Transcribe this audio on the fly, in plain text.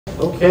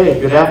Okay,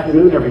 good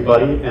afternoon,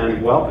 everybody,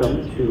 and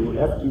welcome to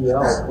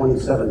FDL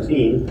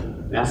 2017,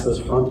 NASA's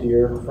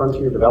Frontier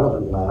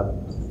Development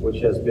Lab, which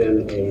has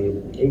been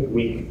an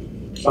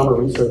 8-week summer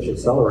research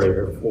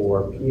accelerator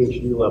for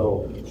PhD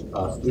level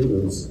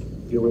students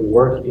doing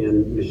work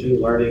in machine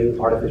learning,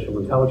 artificial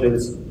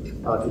intelligence,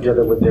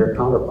 together with their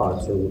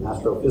counterparts in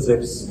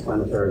astrophysics,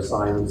 planetary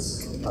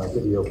science,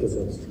 video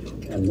physics,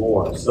 and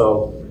more.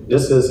 So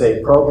this is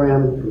a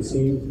program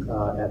conceived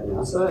at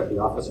NASA, at the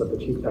Office of the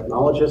Chief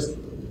Technologist,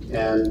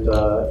 and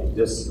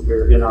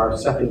we're in our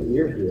second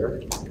year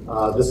here.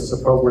 This is a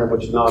program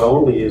which not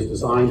only is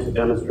designed to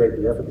demonstrate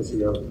the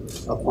efficacy of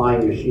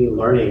applying machine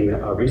learning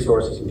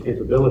resources and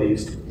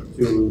capabilities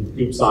to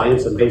deep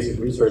science and basic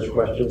research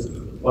questions,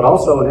 but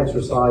also an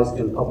exercise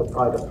in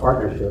public-private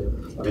partnership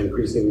of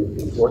increasing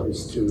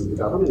importance to the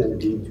government and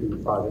indeed to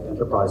private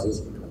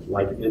enterprises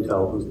like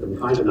Intel, who's been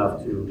kind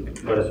enough to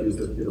let us use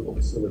this beautiful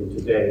facility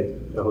today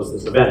to host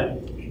this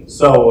event.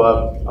 So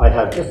I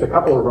have just a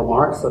couple of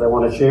remarks that I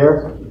want to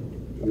share.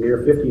 A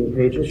mere 15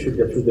 pages, should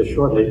get through this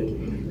shortly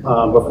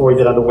before we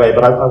get underway.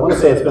 But I want to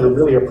say it's been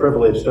really a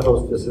privilege to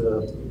host this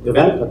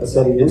event at the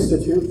SETI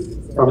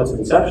Institute from its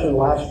inception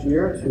last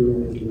year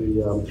to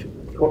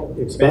the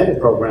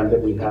expanded program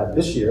that we had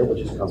this year,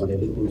 which is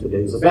culminating in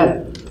today's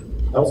event.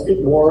 I'll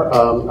speak more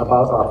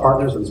about our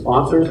partners and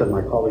sponsors, and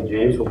my colleague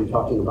James will be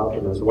talking about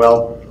them as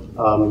well.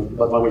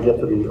 But when we get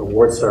to the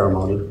award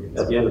ceremony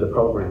at the end of the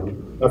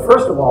program. But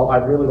first of all,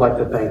 I'd really like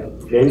to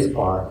thank James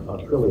Parr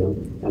of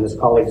Trillium and his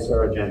colleague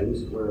Sarah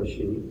Jennings. Where is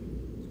she?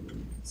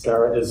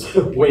 Sarah is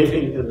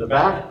waving in the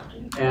back,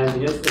 and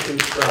the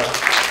Institute's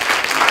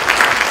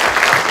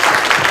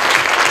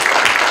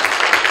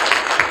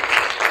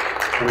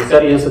and the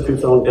SETI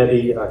Institute's own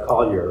Debbie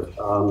Collier.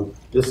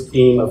 This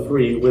team of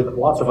three, with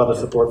lots of other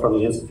support from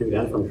the Institute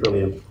and from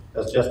Trillium,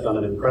 has just done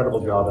an incredible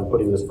job in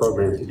putting this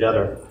program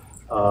together.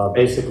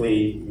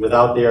 Basically,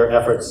 without their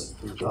efforts,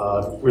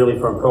 really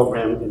from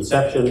program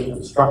inception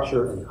and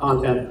structure and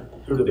content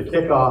through to the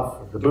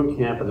kickoff, the boot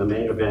camp, and the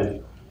main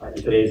event,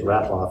 today's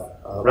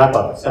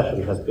wrap-up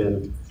session has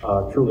been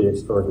truly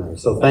extraordinary.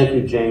 So thank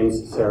you,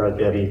 James, Sarah,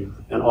 Debbie,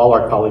 and all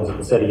our colleagues at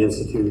the SETI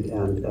Institute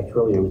and at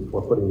Trillium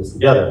for putting this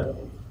together.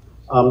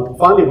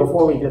 Finally,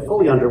 before we get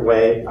fully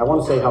underway, I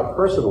want to say how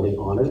personally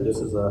honored, this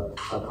is a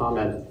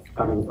comment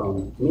coming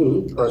from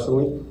me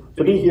personally,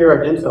 to be here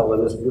at Intel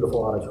in this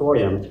beautiful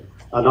auditorium,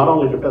 not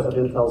only because of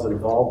Intel's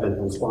involvement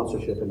and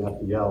sponsorship in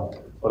FDL,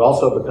 but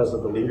also because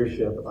of the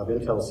leadership of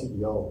Intel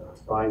CEO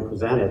Brian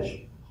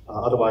Kuzanich,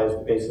 otherwise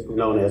basically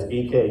known as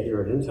BK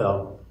here at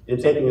Intel,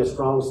 in taking a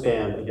strong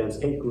stand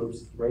against hate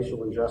groups,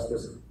 racial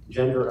injustice,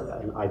 gender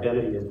and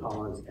identity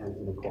intolerance, and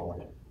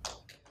inequality.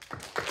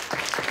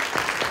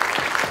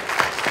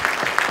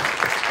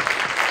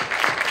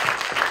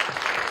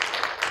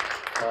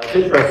 It's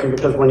interesting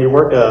because when you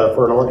work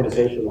for an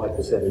organization like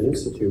the SETI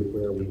Institute,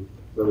 where we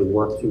really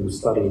work to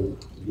study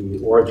the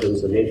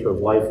origins and nature of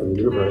life in the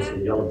universe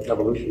and the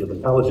evolution of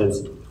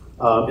intelligence,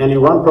 and you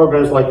run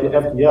programs like the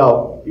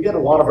FDL, you get a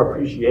lot of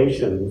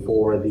appreciation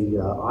for the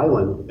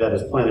island that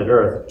is planet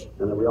Earth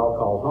and that we all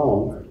call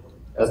home.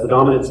 As the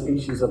dominant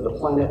species of the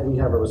planet, we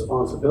have a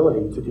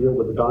responsibility to deal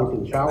with the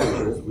daunting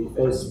challenges we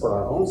face for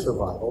our own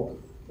survival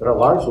that are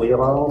largely of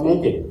our own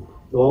making.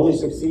 We'll only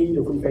succeed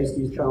if we face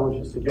these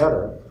challenges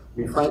together.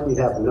 We frankly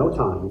have no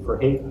time for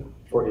hate,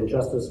 for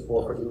injustice,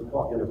 or for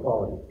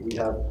inequality. We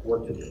have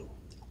work to do.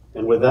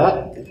 And with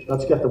that,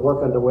 let's get the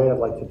work underway. I'd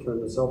like to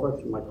turn this over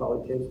to my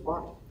colleague, James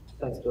Parr.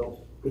 Thanks, Bill.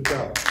 Good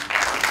job.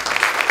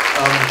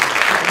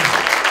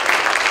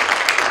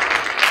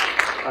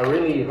 I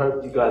really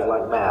hope you guys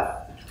like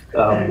math,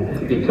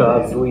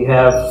 because we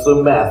have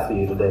some math for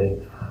you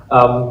today.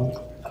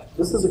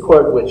 This is a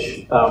quote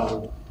which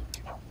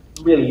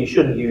really you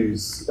shouldn't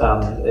use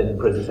in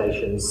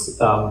presentations.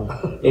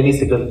 Any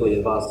significantly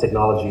advanced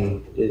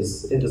technology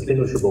is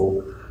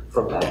indistinguishable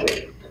from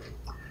magic.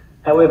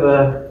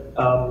 However,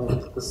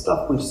 the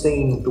stuff we've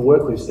seen, the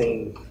work we've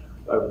seen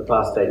over the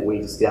past 8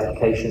 weeks, the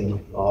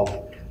application of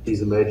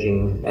these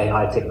emerging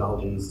AI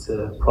technologies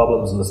to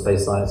problems in the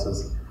space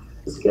sciences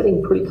is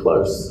getting pretty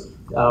close.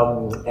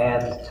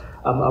 And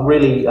I'm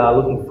really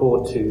looking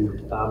forward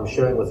to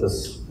sharing with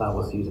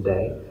you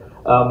today.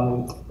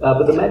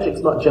 But the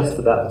magic's not just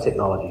about the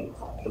technology.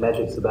 The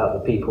magic's about the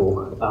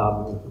people.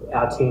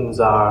 Our teams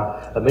are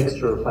a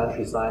mixture of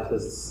planetary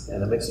scientists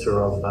and a mixture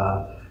of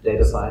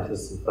data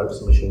scientists and folks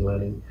in machine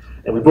learning.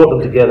 And we brought them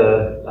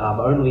together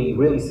only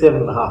really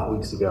 7.5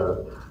 weeks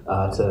ago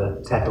to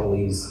tackle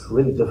these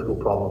really difficult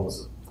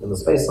problems in the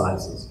space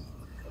sciences.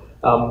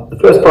 The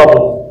first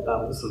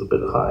problem, this is a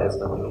bit high,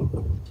 isn't it?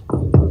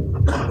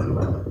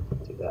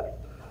 Do that.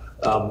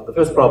 The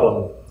first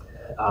problem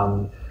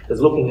is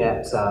looking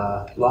at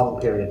long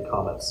period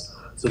comets.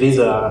 So these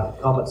are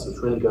comets which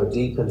really go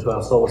deep into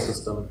our solar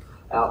system,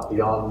 out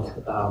beyond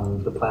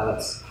the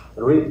planets,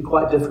 and really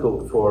quite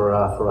difficult for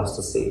us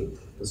to see.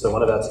 And so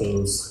one of our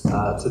teams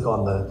took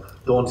on the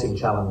daunting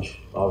challenge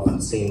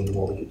of seeing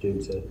what we could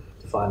do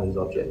to find these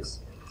objects.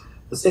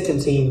 The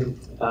second team,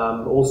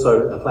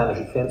 also a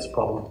planetary fence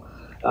problem,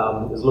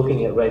 is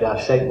looking at radar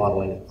shape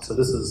modeling. So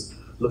this is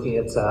looking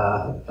at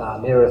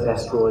near-Earth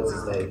asteroids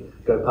as they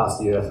go past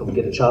the Earth, and we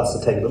get a chance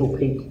to take a little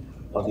peek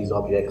of these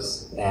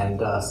objects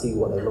and see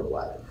what they look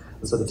like.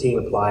 And so the team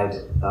applied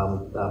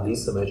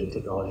these emerging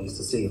technologies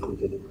to see if we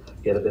could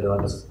get a better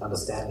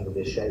understanding of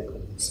their shape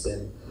and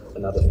spin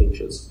and other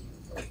features.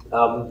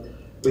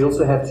 We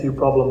also have two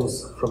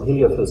problems from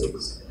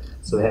heliophysics.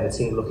 So we have a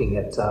team looking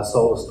at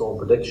solar storm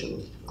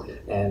prediction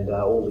and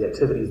all the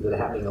activities that are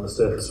happening on the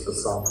surface of the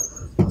sun,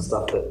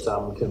 stuff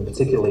that can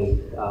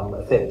particularly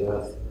affect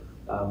Earth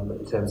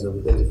in terms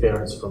of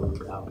interference from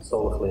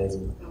solar flares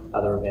and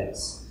other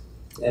events.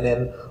 And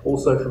then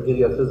also from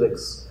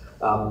heliophysics,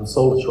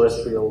 solar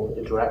terrestrial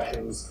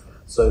interactions,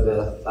 so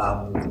the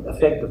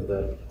effect of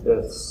the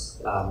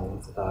Earth's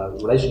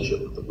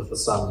relationship with the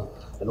sun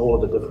and all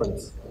of the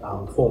different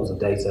forms of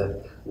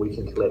data we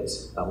can collect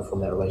from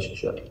that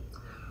relationship.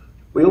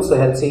 We also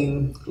had a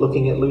team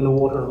looking at lunar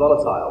water and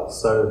volatiles,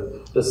 so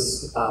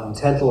this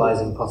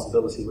tantalizing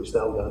possibility which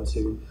they'll go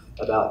into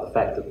about the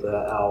fact that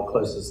our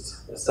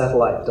closest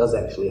satellite does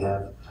actually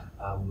have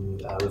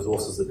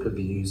resources that could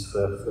be used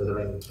for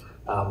furthering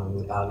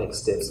our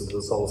next steps into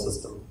the solar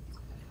system.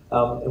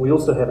 And we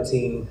also have a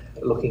team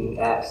looking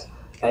at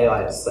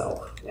AI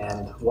itself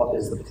and what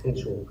is the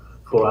potential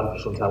for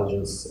artificial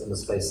intelligence in the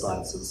space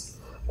sciences.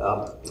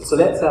 So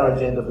that's our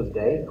agenda for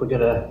today. We're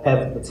going to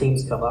have the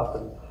teams come up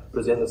and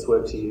present this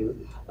work to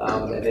you,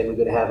 and then we're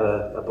going to have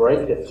a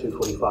break at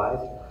 2:45.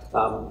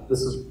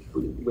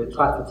 We're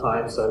tight for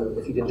time, so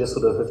if you can just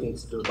sort of, if you need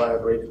to do a bio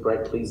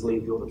break, please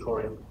leave the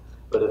auditorium.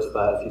 But if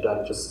you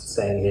don't, just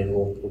stay in here and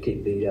we'll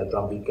keep the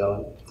drum beat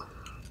going.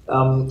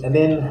 And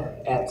then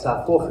at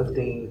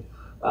 4:15,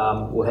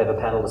 we'll have a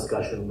panel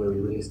discussion where we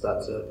really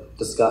start to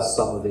discuss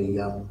some of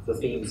the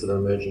themes that are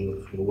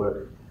emerging from the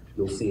work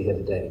you'll see here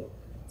today.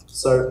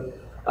 So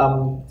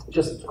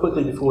just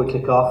quickly before we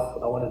kick off,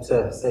 I wanted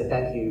to say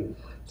thank you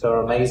to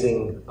our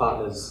amazing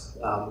partners.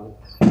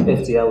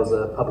 FDL is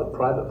a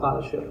public-private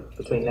partnership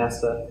between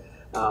NASA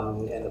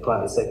and the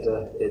private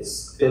sector.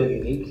 It's fairly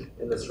unique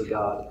in this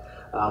regard,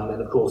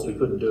 and of course we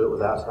couldn't do it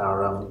without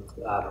our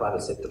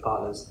private sector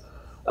partners.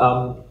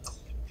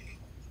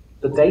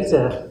 The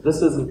data,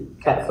 this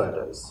isn't cat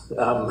photos.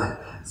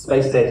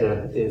 Space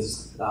data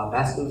is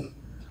massive,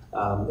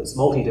 it's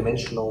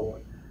multi-dimensional.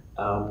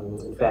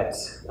 In fact,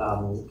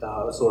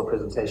 I saw a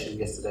presentation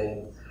yesterday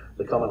and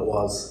the comment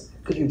was,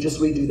 could you just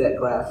redo that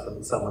graph?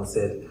 And someone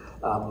said,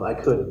 I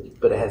could,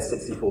 but it has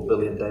 64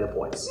 billion data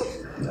points.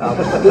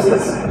 This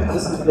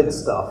is big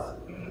stuff.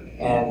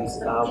 And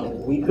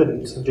we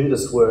couldn't do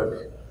this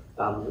work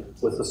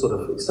with the sort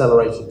of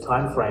accelerated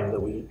time frame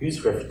that we use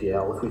for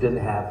FDL if we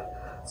didn't have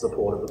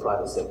support of the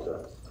private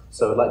sector.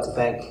 So I'd like to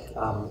thank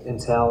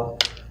Intel,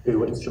 who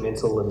were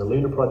instrumental in the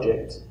Lunar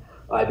project,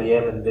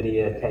 IBM,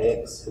 NVIDIA,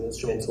 KX, who were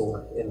instrumental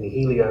in the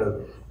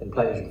Helio and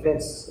planetary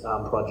defense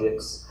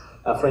projects,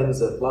 our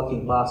friends at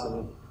Lockheed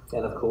Martin,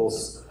 and of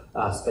course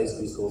Space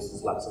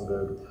Resources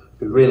Luxembourg,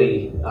 who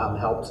really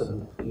helped,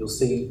 and you'll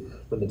see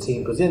when the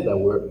team present their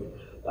work,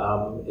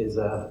 is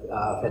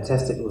a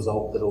fantastic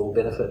result that will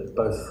benefit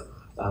both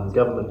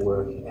government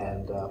work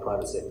and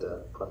private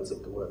sector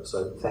work.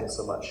 So thanks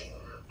so much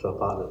to our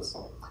partners.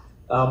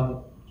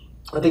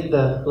 I think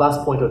the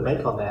last point I'd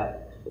make on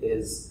that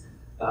is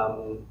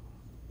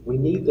we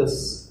need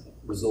this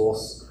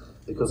resource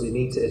because we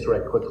need to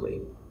iterate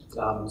quickly.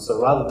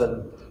 So rather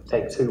than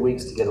take 2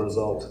 weeks to get a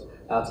result,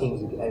 our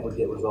teams are able to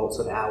get results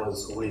in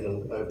hours or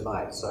even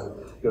overnight.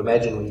 So you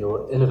imagine when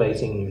you're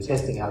innovating and you're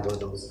testing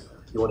algorithms,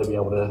 you want to be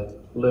able to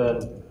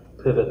learn,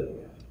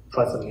 pivot,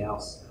 try something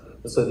else.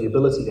 And so the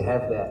ability to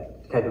have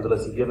that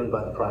capability given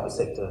by the private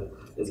sector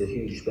is a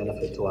huge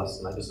benefit to us,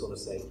 and I just want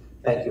to say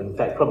thank you. In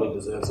fact, probably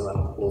deserves a round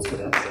of applause for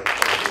that.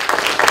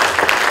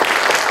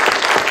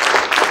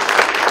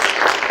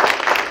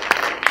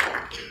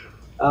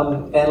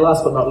 And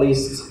last but not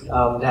least,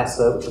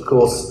 NASA, which of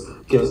course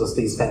gives us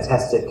these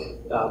fantastic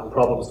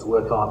problems to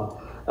work on.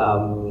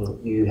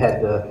 You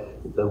had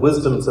the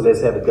wisdom to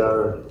let's have a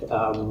go,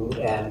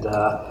 and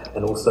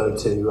also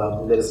to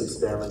let us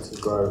experiment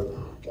and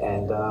grow.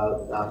 And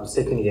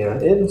second year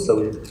in, so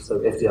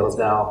FDL is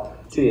now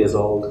 2 years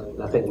old,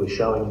 and I think we're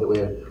showing that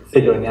we're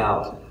figuring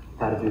out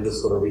how to do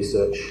this sort of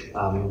research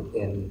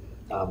in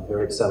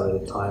very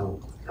accelerated time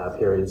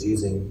periods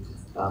using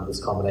this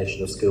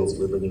combination of skills that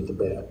we're bringing to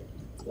bear.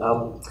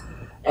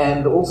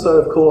 And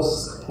also, of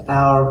course,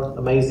 our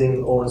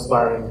amazing,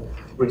 awe-inspiring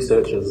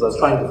researchers. I was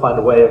trying to find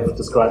a way of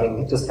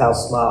describing just how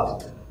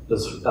smart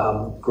this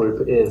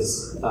group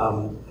is. And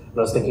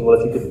I was thinking, well,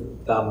 if you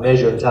could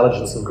measure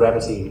intelligence and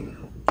gravity,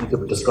 you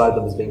could describe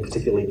them as being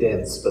particularly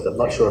dense, but I'm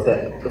not sure if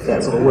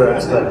that sort of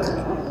works. But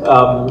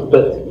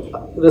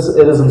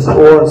it is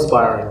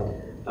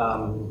awe-inspiring.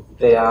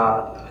 They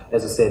are,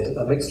 as I said,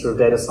 a mixture of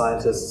data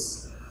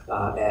scientists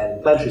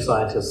and planetary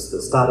scientists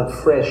that started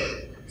fresh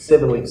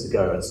 7 weeks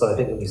ago. And so I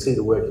think when you see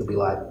the work, you'll be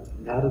like,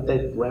 how did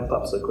they ramp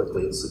up so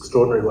quickly? It's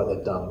extraordinary what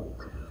they've done.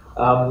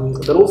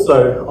 But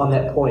also, on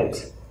that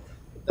point,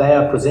 they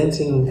are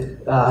presenting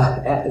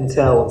at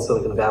Intel in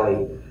Silicon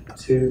Valley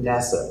to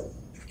NASA.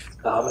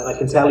 And I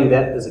can tell you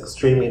that is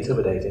extremely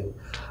intimidating.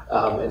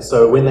 And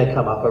so when they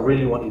come up, I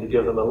really want you to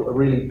give them a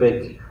really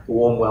big,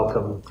 warm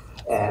welcome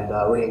and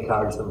really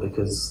encourage them,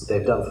 because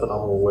they've done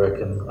phenomenal work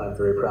and I'm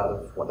very proud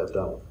of what they've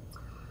done.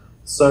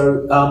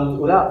 So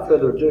without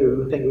further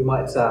ado, I think we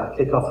might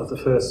kick off with the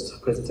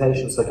first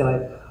presentation. So can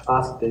I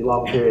ask the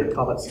long period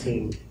Comets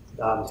team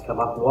to come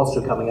up? And whilst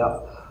you're coming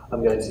up,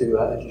 I'm going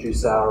to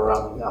introduce our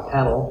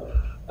panel.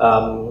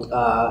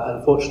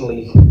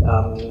 Unfortunately,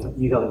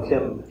 Yuhel and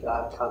Kim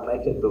can't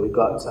make it, but we've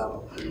got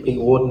Pete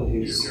Warden,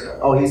 who's...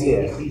 Oh, he's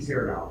here. He's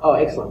here now. Oh,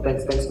 excellent.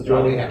 Thanks for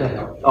joining.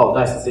 Oh,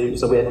 nice to see you.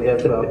 So we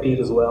have Pete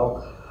as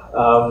well.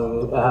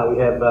 We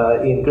have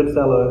Ian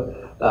Goodfellow.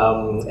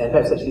 And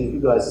perhaps actually if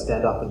you guys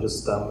stand up and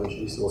just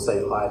introduce or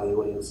say hi to the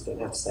audience, don't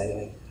have to say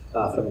anything.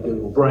 From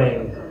Google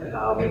Brain,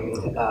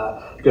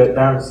 Gert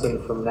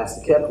Berenson from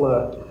NASA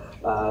Kepler,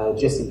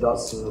 Jesse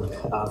Dotson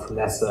from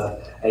NASA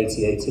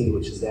ATAT,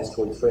 which is the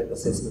Asteroid Threat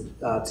Assessment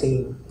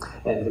Team,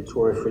 and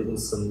Victoria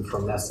Friedenson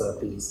from NASA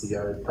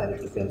PDCO,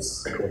 Planetary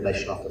Defense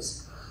Coordination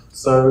Office.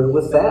 So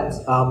with that,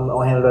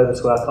 I'll hand it over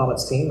to our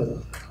Comets team,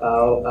 and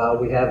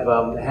we have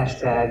a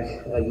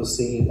hashtag, you'll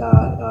see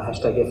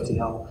hashtag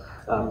FDL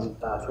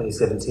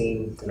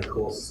 2017, and of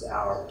course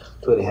our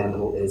Twitter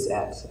handle is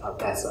at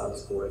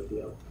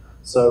NASA_FDL.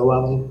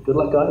 So good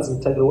luck guys,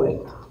 and take it away.